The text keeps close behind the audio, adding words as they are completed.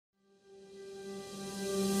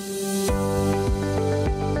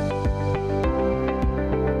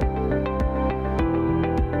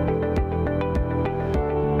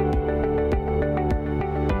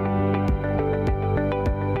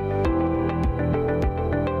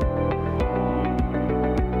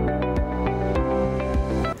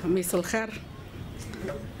Masal Khair.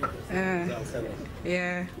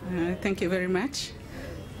 Thank you very much.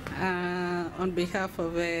 On behalf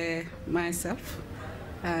of myself,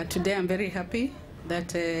 today I'm very happy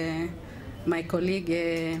that my colleague,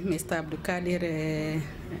 Mr. Abdulkadir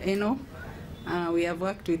Eno, we have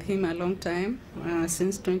worked with him a long time,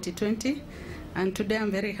 since 2020, and today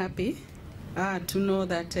I'm very happy to know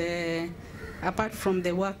that apart from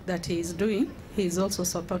the work that he is doing, he is also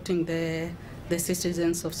supporting the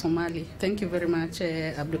citizens of Somali. Thank you very much,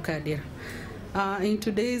 Abdulkadir. In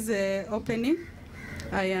today's opening,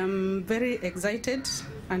 I am very excited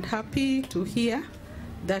and happy to hear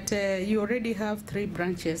that you already have 3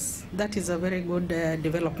 branches. That is a very good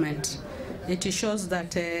development. It shows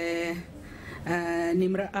that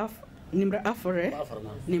Nimra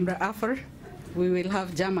Afar, we will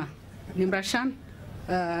have Jama. Nimra Shan,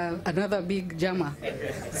 another big Jama.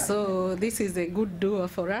 So this is a good duo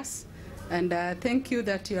for us. And thank you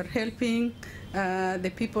that you are helping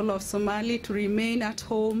the people of Somali to remain at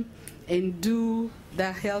home and do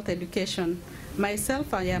the health education.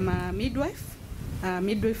 Myself, I am a midwife, a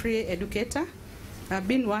midwifery educator. I've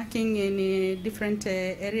been working in different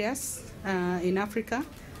areas in Africa.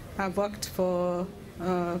 I've worked for,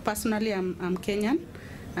 personally I'm Kenyan,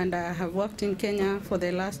 and I have worked in Kenya for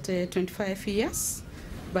the last 25 years,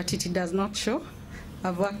 but it does not show.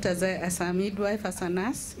 I've worked as a midwife, as a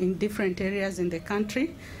nurse in different areas in the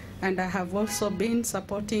country, and I have also been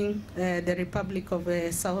supporting the Republic of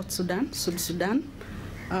South Sudan, Sudan,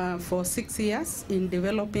 for 6 years in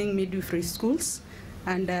developing midwifery schools.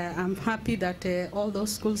 And I'm happy that all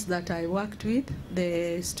those schools that I worked with,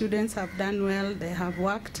 the students have done well, they have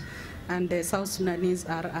worked, and the South Sudanese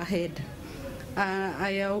are ahead.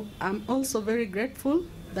 I'm also very grateful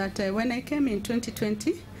that when I came in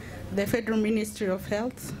 2020, the Federal Ministry of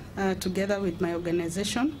Health, together with my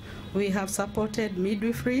organization, we have supported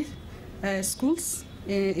midwifery schools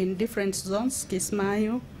in different zones,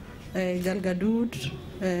 Kismayo, Galgaduud,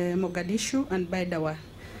 Moqdisho, and Baidawa.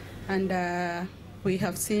 And we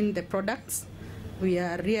have seen the products. We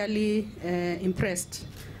are really impressed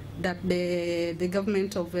that the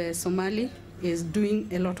government of Somali is doing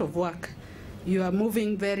a lot of work. You are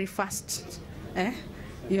moving very fast.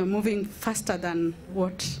 You are moving faster than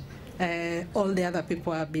what all the other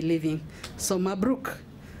people are believing. So Mabruk,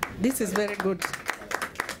 this is very good.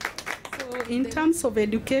 So in terms of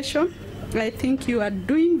education, I think you are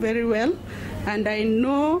doing very well, and I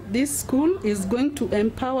know this school is going to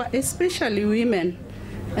empower especially women.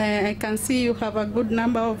 I can see you have a good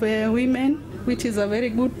number of women, which is a very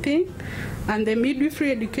good thing. And the midwifery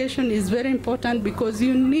education is very important because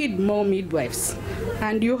you need more midwives.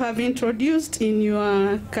 And you have introduced in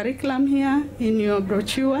your curriculum here, in your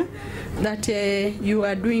brochure, that you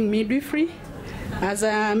are doing midwifery. As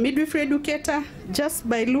a midwifery educator, just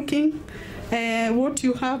by looking what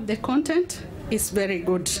you have, the content is very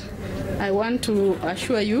good. I want to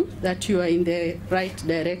assure you that you are in the right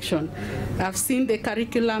direction. I've seen the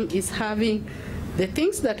curriculum is having the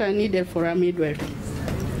things that are needed for a midwife.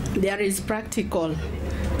 There is practical,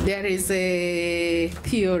 there is a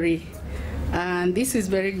theory, and this is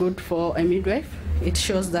very good for a midwife. It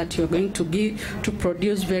shows that you're going to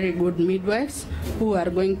produce very good midwives who are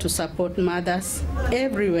going to support mothers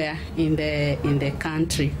everywhere in the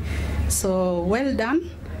country. So well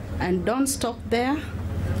done, and don't stop there.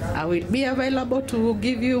 I will be available to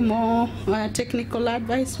give you more technical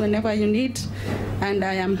advice whenever you need. And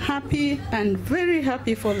I am happy and very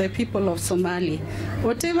happy for the people of Somali.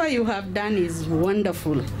 Whatever you have done is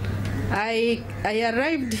wonderful. I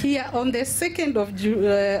arrived here on the 2nd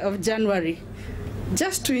of January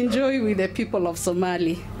just to enjoy with the people of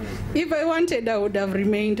Somali. If I wanted, I would have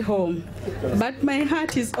remained home. But my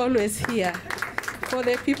heart is always here for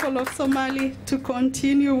the people of Somali to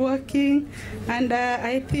continue working, and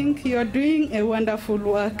I think you're doing a wonderful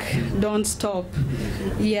work. Don't stop.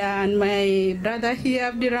 Yeah, and my brother here,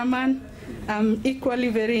 Abdirahman, I'm equally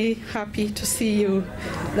very happy to see you,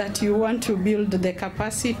 that you want to build the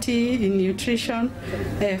capacity in nutrition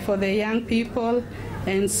for the young people,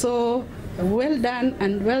 and so well done,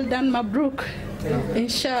 and well done, Mabruk.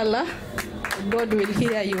 Inshallah, God will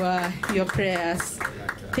hear your prayers.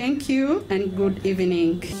 Thank you and good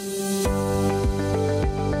evening.